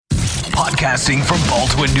Podcasting from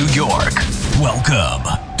Baldwin, New York. Welcome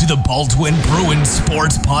to the Baldwin Bruins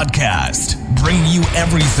Sports Podcast, bringing you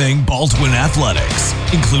everything Baldwin athletics,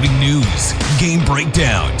 including news, game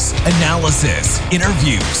breakdowns, analysis,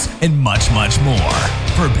 interviews, and much, much more.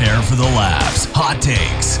 Prepare for the laughs, hot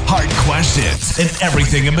takes, hard questions, and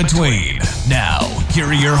everything in between. Now, here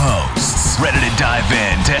are your hosts, ready to dive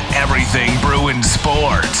into everything Bruins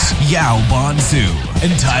sports, Yao Bonsu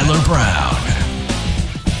and Tyler Brown.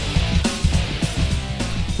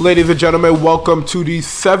 Ladies and gentlemen, welcome to the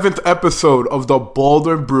 7th episode of the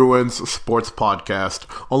Baldwin Bruins Sports Podcast.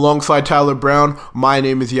 Alongside Tyler Brown, my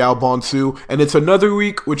name is Yao Bonsu, and it's another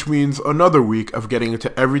week, which means another week of getting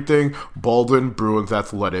into everything Baldwin Bruins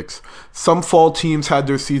athletics. Some fall teams had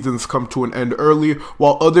their seasons come to an end early,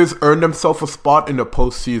 while others earned themselves a spot in the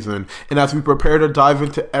postseason. And as we prepare to dive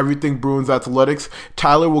into everything Bruins athletics,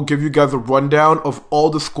 Tyler will give you guys a rundown of all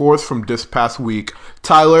the scores from this past week.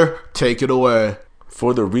 Tyler, take it away.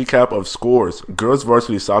 For the recap of scores, girls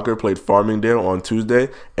varsity soccer played Farmingdale on Tuesday,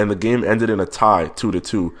 and the game ended in a tie,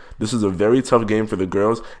 2-2. This was a very tough game for the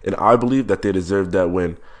girls, and I believe that they deserved that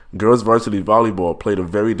win. Girls varsity volleyball played a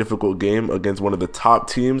very difficult game against one of the top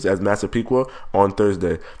teams as Massapequa on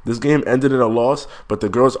Thursday. This game ended in a loss, but the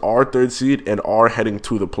girls are third seed and are heading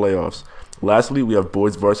to the playoffs. Lastly, we have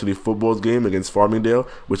boys varsity football's game against Farmingdale,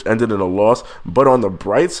 which ended in a loss. But on the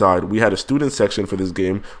bright side, we had a student section for this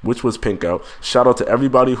game, which was pink out. Shout out to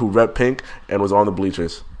everybody who rep pink and was on the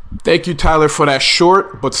bleachers. Thank you, Tyler, for that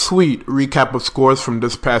short but sweet recap of scores from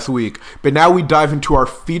this past week. But now we dive into our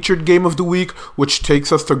featured game of the week, which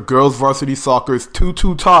takes us to girls varsity soccer's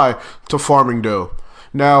 2-2 tie to Farmingdale.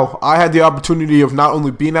 Now, I had the opportunity of not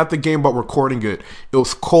only being at the game, but recording it. It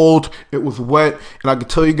was cold, it was wet, and I can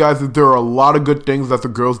tell you guys that there are a lot of good things that the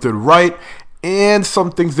girls did right, and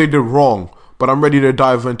some things they did wrong. But I'm ready to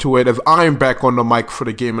dive into it as I am back on the mic for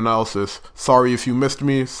the game analysis. Sorry if you missed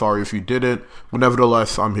me, sorry if you didn't, but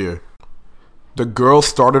nevertheless, I'm here. The girls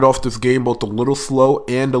started off this game both a little slow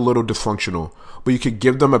and a little dysfunctional, but you could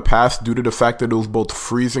give them a pass due to the fact that it was both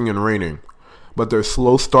freezing and raining. But their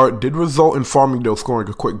slow start did result in Farmingdale scoring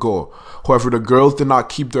a quick goal. However, the girls did not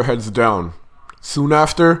keep their heads down. Soon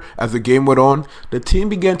after, as the game went on, the team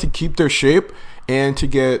began to keep their shape and to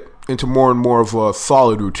get into more and more of a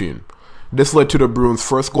solid routine. This led to the Bruins'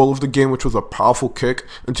 first goal of the game, which was a powerful kick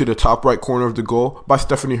into the top right corner of the goal by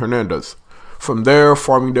Stephanie Hernandez. From there,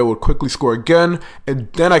 Farmingdale would quickly score again, and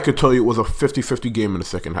then I could tell you it was a 50-50 game in the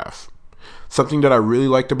second half. Something that I really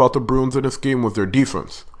liked about the Bruins in this game was their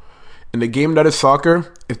defense. In a game that is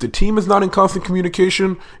soccer, if the team is not in constant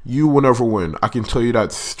communication, you will never win. I can tell you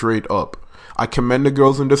that straight up. I commend the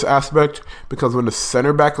girls in this aspect because when the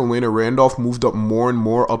center back Elena Randolph moved up more and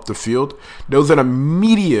more up the field, there was an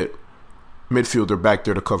immediate midfielder back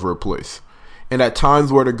there to cover a place. And at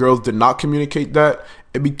times where the girls did not communicate that,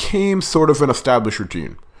 it became sort of an established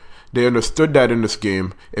routine. They understood that in this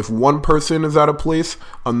game, if one person is out of place,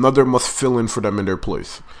 another must fill in for them in their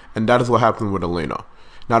place. And that is what happened with Elena.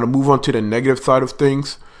 Now to move on to the negative side of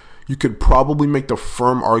things, you could probably make the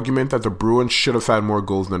firm argument that the Bruins should have had more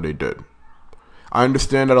goals than they did. I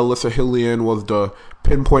understand that Alyssa Hillian was the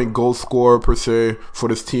pinpoint goal scorer per se for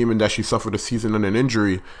this team and that she suffered a season-ending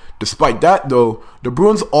injury. Despite that though, the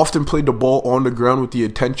Bruins often played the ball on the ground with the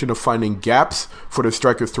intention of finding gaps for the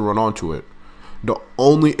strikers to run onto it. The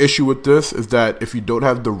only issue with this is that if you don't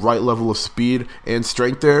have the right level of speed and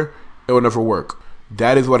strength there, it will never work.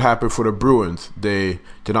 That is what happened for the Bruins. They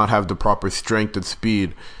did not have the proper strength and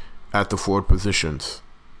speed at the forward positions.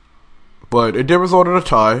 But it did result in a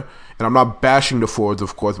tie, and I'm not bashing the forwards,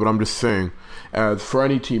 of course, but I'm just saying, as for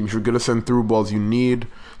any team, if you're going to send through balls, you need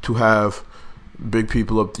to have big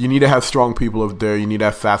people up. You need to have strong people up there. You need to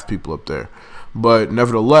have fast people up there. But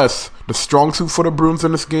nevertheless, the strong suit for the Bruins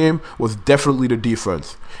in this game was definitely the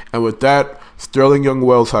defense. And with that, Sterling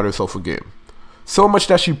Young-Wells had herself a game. So much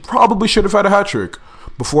that she probably should have had a hat trick.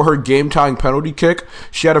 Before her game-tying penalty kick,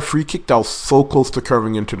 she had a free kick that was so close to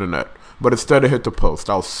curving into the net. But instead it hit the post.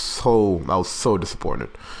 I was so disappointed.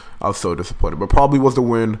 But probably was the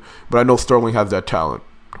win, but I know Sterling has that talent.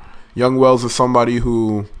 Young-Wells is somebody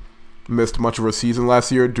who missed much of her season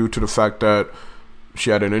last year due to the fact that she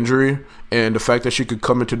had an injury, and the fact that she could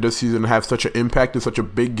come into this season and have such an impact in such a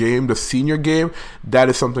big game, the senior game, that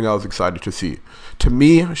is something I was excited to see. To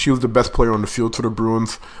me, she was the best player on the field for the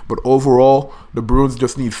Bruins, but overall, the Bruins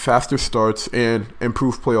just need faster starts and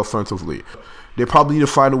improved play offensively. They probably need to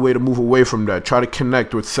find a way to move away from that, try to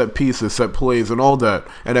connect with set pieces, set plays, and all that,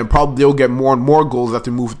 and then probably they'll get more and more goals as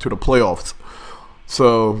they move to the playoffs.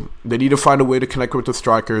 So they need to find a way to connect with the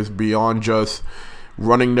strikers beyond just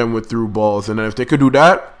running them with through balls. And then if they could do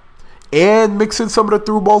that, and mix in some of the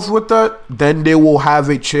through balls with that, then they will have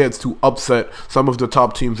a chance to upset some of the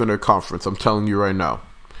top teams in their conference. I'm telling you right now.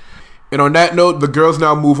 And on that note, the girls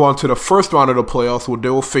now move on to the first round of the playoffs where they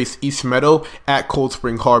will face East Meadow at Cold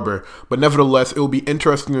Spring Harbor. But nevertheless, it will be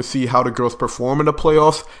interesting to see how the girls perform in the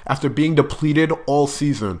playoffs after being depleted all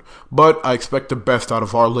season. But I expect the best out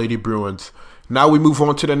of our Lady Bruins. Now we move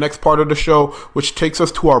on to the next part of the show, which takes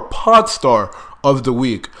us to our pod star of the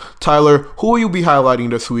week. Tyler, who will you be highlighting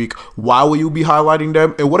this week? Why will you be highlighting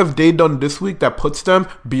them? And what have they done this week that puts them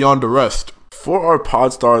beyond the rest? For our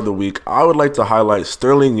pod star of the week, I would like to highlight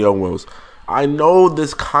Sterling Youngwills. I know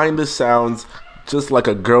this kind of sounds just like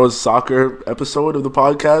a girls' soccer episode of the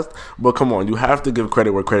podcast, but come on, you have to give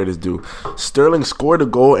credit where credit is due. Sterling scored a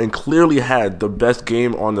goal and clearly had the best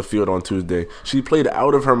game on the field on Tuesday. She played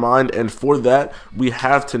out of her mind, and for that, we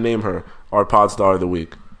have to name her our pod star of the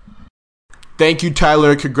week. Thank you,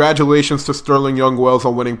 Tyler. Congratulations to Sterling Youngwells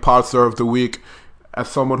on winning pod star of the week. As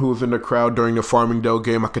someone who was in the crowd during the Farmingdale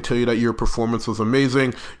game, I can tell you that your performance was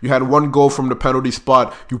amazing. You had one goal from the penalty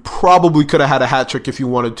spot. You probably could have had a hat trick if you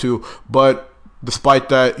wanted to, but despite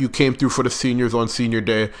that, you came through for the seniors on senior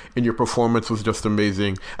day, and your performance was just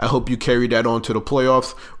amazing. I hope you carry that on to the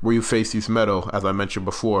playoffs where you face East Meadow, as I mentioned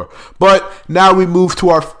before. But now we move to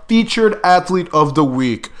our featured athlete of the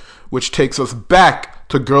week, which takes us back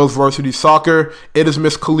to girls varsity soccer. It is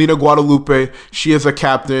Miss Kalina Guadalupe. She is a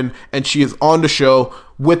captain, and she is on the show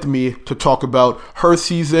with me to talk about her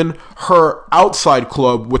season, her outside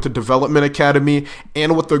club with the Development Academy,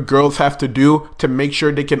 and what the girls have to do to make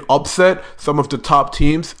sure they can upset some of the top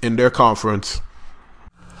teams in their conference.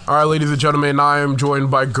 All right, ladies and gentlemen, I am joined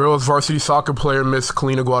by girls varsity soccer player Miss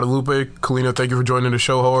Kalina Guadalupe. Kalina, thank you for joining the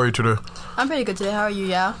show. How are you today? I'm pretty good today. How are you,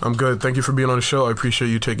 yeah? I'm good. Thank you for being on the show. I appreciate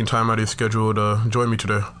you taking time out of your schedule to join me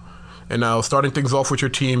today. And now, starting things off with your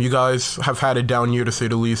team, you guys have had a down year to say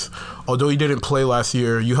the least. Although you didn't play last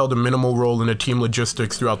year, you held a minimal role in the team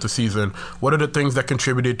logistics throughout the season. What are the things that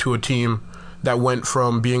contributed to a team that went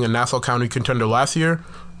from being a Nassau County contender last year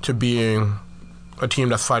to being a team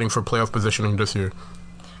that's fighting for playoff positioning this year?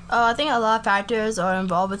 I think a lot of factors are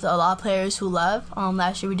involved with a lot of players who left.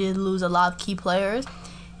 Last year we did lose a lot of key players,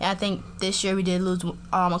 and I think this year we did lose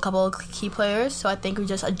a couple of key players. So I think we're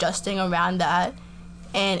just adjusting around that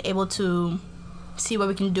and able to see what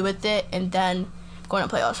we can do with it, and then going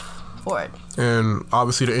to playoffs for it. And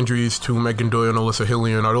obviously the injuries to Megan Doyle and Alyssa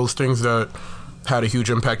Hillian, are those things that had a huge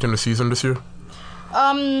impact in the season this year?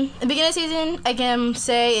 The beginning of the season, I can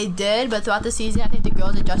say it did, but throughout the season, I think the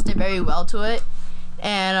girls adjusted very well to it.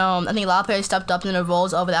 And I think a lot of players stepped up in their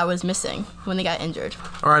roles over that was missing when they got injured.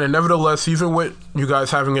 All right, and nevertheless, even with you guys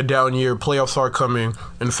having a down year, playoffs are coming.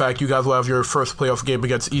 In fact, you guys will have your first playoff game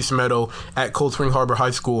against East Meadow at Cold Spring Harbor High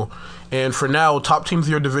School. And for now, top teams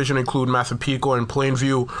in your division include Massapequa and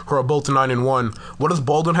Plainview, who are both 9-1. What does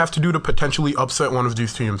Baldwin have to do to potentially upset one of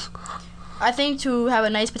these teams? I think to have a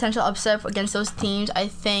nice potential upset against those teams, I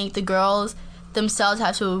think the girls themselves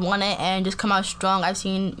have to want it and just come out strong. I've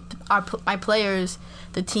seen my players,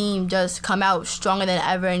 the team, just come out stronger than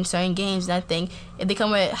ever in certain games, and I think if they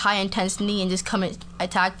come with high intensity and just come and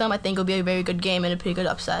attack them, I think it'll be a very good game and a pretty good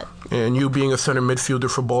upset. And you being a center midfielder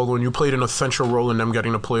for Baldwin, you played an essential role in them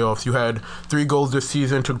getting the playoffs. You had 3 goals this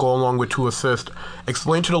season to go along with 2 assists.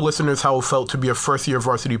 Explain to the listeners how it felt to be a first-year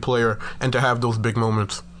varsity player and to have those big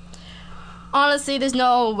moments. Honestly, there's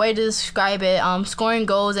no way to describe it. Scoring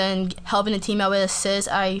goals and helping the team out with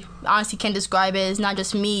assists, I honestly can't describe it. It's not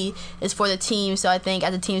just me, it's for the team. So I think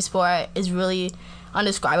as a team sport, it's really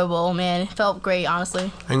undescribable, man. It felt great,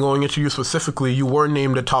 honestly. And going into you specifically, you were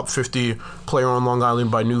named a top 50 player on Long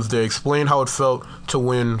Island by Newsday. Explain how it felt to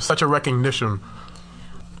win such a recognition.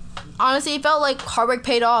 Honestly, it felt like hard work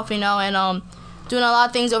paid off, and doing a lot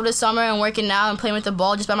of things over the summer and working out and playing with the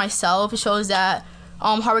ball just by myself, it shows that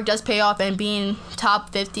hard work does pay off, and being top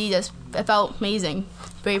 50, it felt amazing.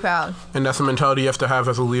 Very proud. And that's the mentality you have to have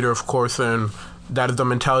as a leader, of course, and that is the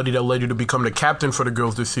mentality that led you to become the captain for the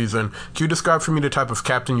girls this season. Can you describe for me the type of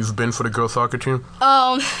captain you've been for the girls soccer team?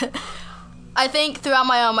 I think throughout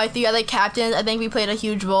my 3 other captains, I think we played a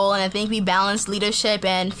huge role, and I think we balanced leadership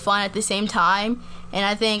and fun at the same time. And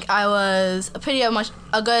I think I was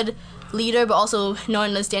a good leader, but also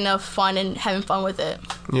knowing to stand up fun and having fun with it.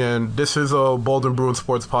 Yeah, and this is a Baldwin Bruin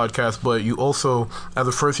Sports podcast, but you also, as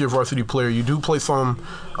a first-year varsity player, you do play some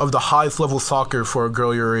of the highest level soccer for a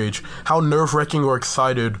girl your age. How nerve-wracking or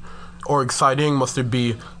exciting must it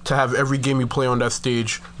be to have every game you play on that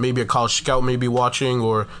stage, maybe a college scout may be watching,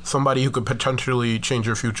 or somebody who could potentially change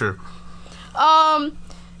your future? I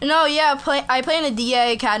play in the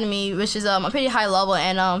DA Academy, which is a pretty high level,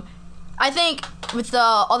 and I think with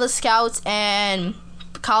all the scouts and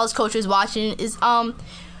college coaches watching is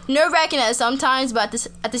nerve-wracking at sometimes, but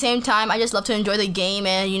at the same time, I just love to enjoy the game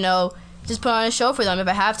and, just put on a show for them if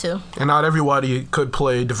I have to. And not everybody could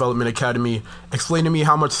play Development Academy. Explain to me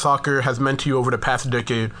how much soccer has meant to you over the past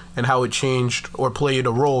decade and how it changed or played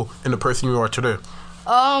a role in the person you are today.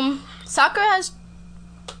 Soccer has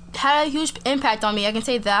had a huge impact on me. I can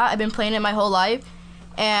say that. I've been playing it my whole life.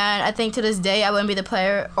 And I think to this day, I wouldn't be the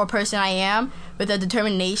player or person I am with the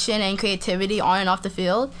determination and creativity on and off the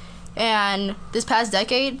field. And this past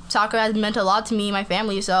decade, soccer has meant a lot to me and my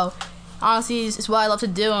family. So honestly, it's what I love to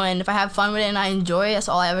do, and if I have fun with it and I enjoy it, that's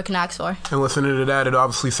all I ever can ask for. And listening to that, it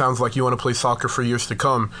obviously sounds like you want to play soccer for years to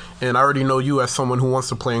come. And I already know you as someone who wants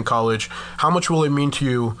to play in college. How much will it mean to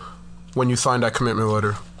you when you sign that commitment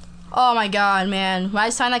letter? Oh my God, man. When I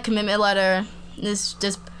signed that commitment letter, it's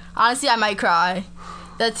just, honestly, I might cry.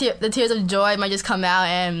 The tears of joy might just come out,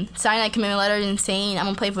 and signing that commitment letter is insane. I'm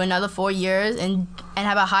going to play for another 4 years and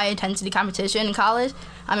have a high-intensity competition in college.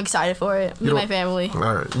 I'm excited for it. Me and my family. All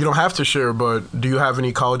right. You don't have to share, but do you have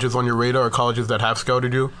any colleges on your radar or colleges that have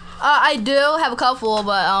scouted you? I do have a couple,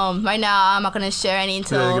 but right now I'm not going to share any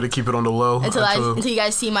until... Yeah, you're going to keep it on the low? Until you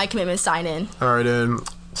guys see my commitment sign in. All right, and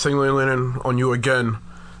signaling in on you again,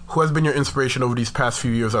 who has been your inspiration over these past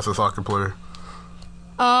few years as a soccer player?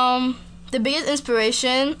 The biggest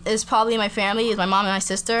inspiration is probably my family, is my mom and my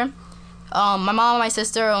sister. My mom and my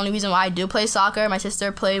sister are the only reason why I do play soccer. My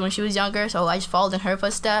sister played when she was younger, so I just followed in her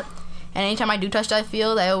footsteps. And anytime I do touch that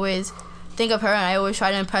field, I always think of her, and I always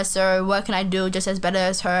try to impress her. What can I do just as better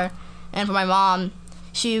as her? And for my mom,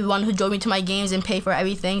 she's the one who drove me to my games and paid for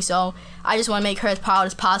everything. So I just want to make her as proud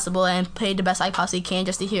as possible and play the best I possibly can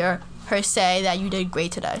just to hear her say that you did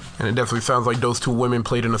great today. And it definitely sounds like those two women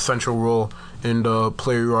played an essential role in the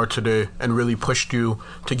player you are today and really pushed you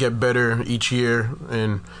to get better each year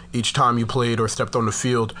and each time you played or stepped on the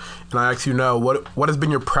field. And I ask you now, what has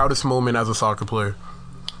been your proudest moment as a soccer player?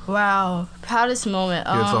 Wow, proudest moment.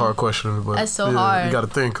 Yeah, it's a hard question, but that's so hard. You got to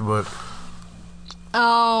think, but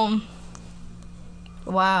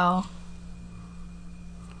wow.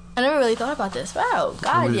 I never really thought about this. Wow,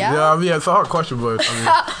 God, yeah. Yeah, it's a hard question, but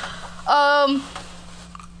I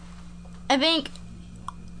think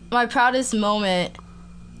my proudest moment,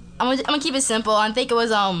 I'm gonna keep it simple. I think it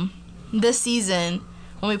was this season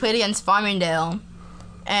when we played against Farmingdale,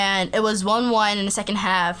 and it was 1-1 in the second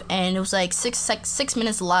half, and it was like six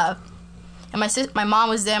minutes left, and my mom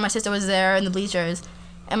was there, my sister was there in the bleachers,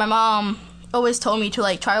 and my mom always told me to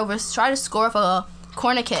like try to score off a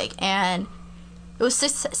corner kick, and it was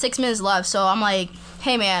six minutes left, so I'm like,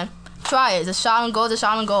 hey man, try it. It's a shot on goal.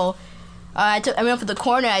 I went for the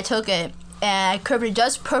corner, I took it, and I curved it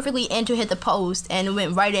just perfectly in to hit the post, and it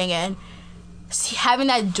went right in. And having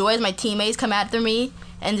that joy as my teammates come after me,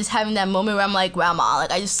 and just having that moment where I'm like, wow, Mom,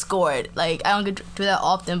 like I just scored. Like I don't get to do that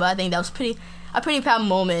often, but I think that was a pretty proud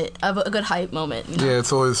moment, a good hype moment. You know? Yeah,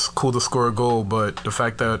 it's always cool to score a goal, but the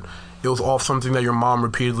fact that it was off something that your mom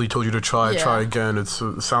repeatedly told you to try again. It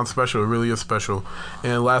sounds special. It really is special.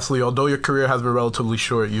 And lastly, although your career has been relatively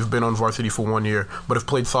short, you've been on varsity for 1 year, but have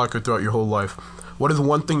played soccer throughout your whole life. What is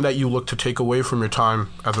one thing that you look to take away from your time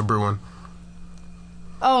as a Bruin?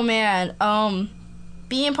 Oh, man.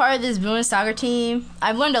 Being part of this Bruin soccer team,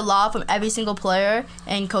 I've learned a lot from every single player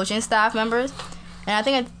and coaching staff members. And I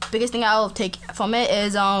think the biggest thing I'll take from it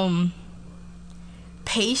is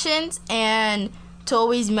patience and to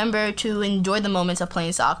always remember to enjoy the moments of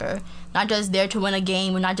playing soccer. Not just there to win a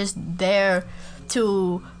game, or not just there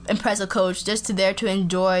to impress a coach, just there to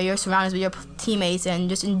enjoy your surroundings with your teammates and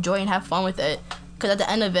just enjoy and have fun with it. Because at the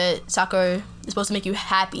end of it, soccer is supposed to make you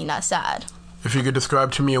happy, not sad. If you could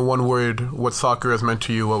describe to me in one word what soccer has meant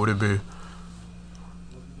to you, what would it be?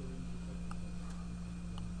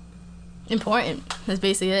 Important. That's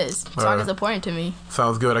basically it. Soccer is important to me.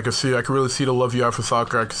 Sounds good. I can really see the love you have for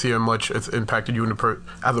soccer. I can see how much it's impacted you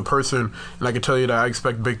as a person, and I can tell you that I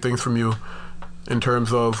expect big things from you in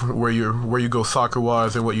terms of where you go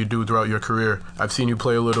soccer-wise and what you do throughout your career. I've seen you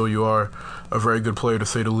play a little. You are a very good player, to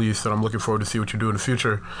say the least, and I'm looking forward to see what you do in the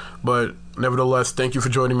future. But nevertheless, thank you for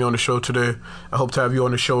joining me on the show today. I hope to have you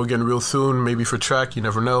on the show again real soon, maybe for track, you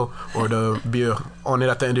never know, or to be on it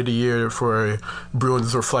at the end of the year for a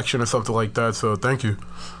Bruins reflection or something like that. So thank you.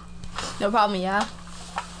 No problem, yeah.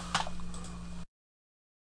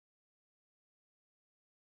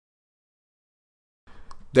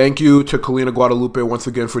 Thank you to Kalina Guadalupe once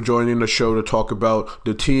again for joining the show to talk about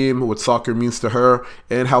the team, what soccer means to her,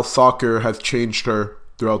 and how soccer has changed her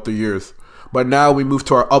throughout the years. But now we move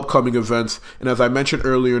to our upcoming events, and as I mentioned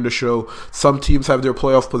earlier in the show, some teams have their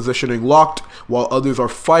playoff positioning locked, while others are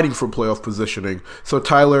fighting for playoff positioning. So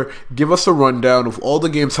Tyler, give us a rundown of all the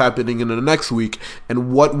games happening in the next week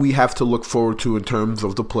and what we have to look forward to in terms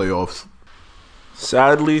of the playoffs.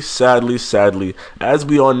 Sadly, as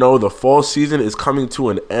we all know, the fall season is coming to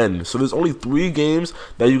an end. So there's only 3 games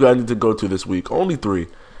that you guys need to go to this week. Only 3.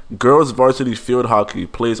 Girls varsity field hockey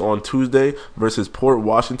plays on Tuesday versus Port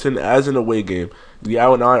Washington as an away game.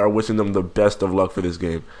 Liao and I are wishing them the best of luck for this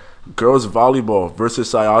game. Girls volleyball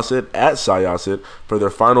versus Syosset at Syosset for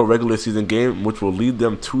their final regular season game, which will lead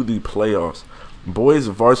them to the playoffs. Boys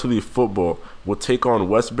varsity football will take on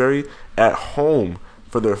Westbury at home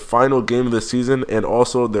for their final game of the season and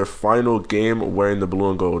also their final game wearing the blue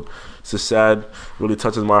and gold. This is sad, really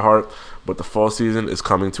touches my heart, but the fall season is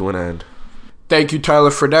coming to an end. Thank you,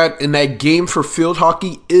 Tyler, for that. And that game for field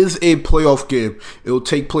hockey is a playoff game. It will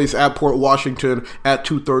take place at Port Washington at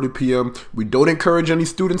 2:30 p.m. We don't encourage any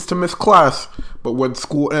students to miss class, but when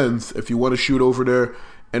school ends, if you want to shoot over there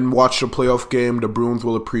and watch the playoff game, the Bruins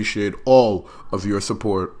will appreciate all of your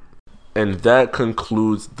support. And that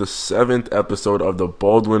concludes the 7th episode of the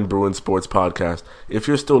Baldwin Bruins Sports Podcast. If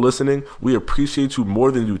you're still listening, we appreciate you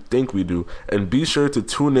more than you think we do. And be sure to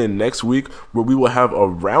tune in next week where we will have a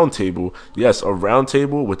roundtable. Yes, a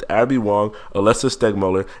roundtable with Abby Wong, Alessa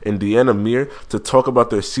Stegmuller, and Deanna Meir to talk about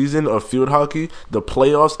their season of field hockey, the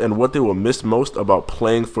playoffs, and what they will miss most about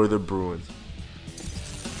playing for the Bruins.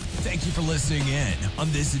 Thank you for listening in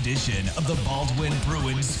on this edition of the Baldwin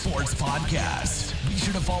Bruins Sports Podcast. Be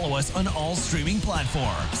sure to follow us on all streaming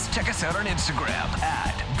platforms. Check us out on Instagram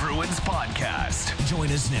at Bruins Podcast. Join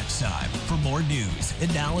us next time for more news,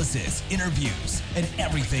 analysis, interviews, and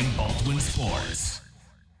everything Baldwin Sports.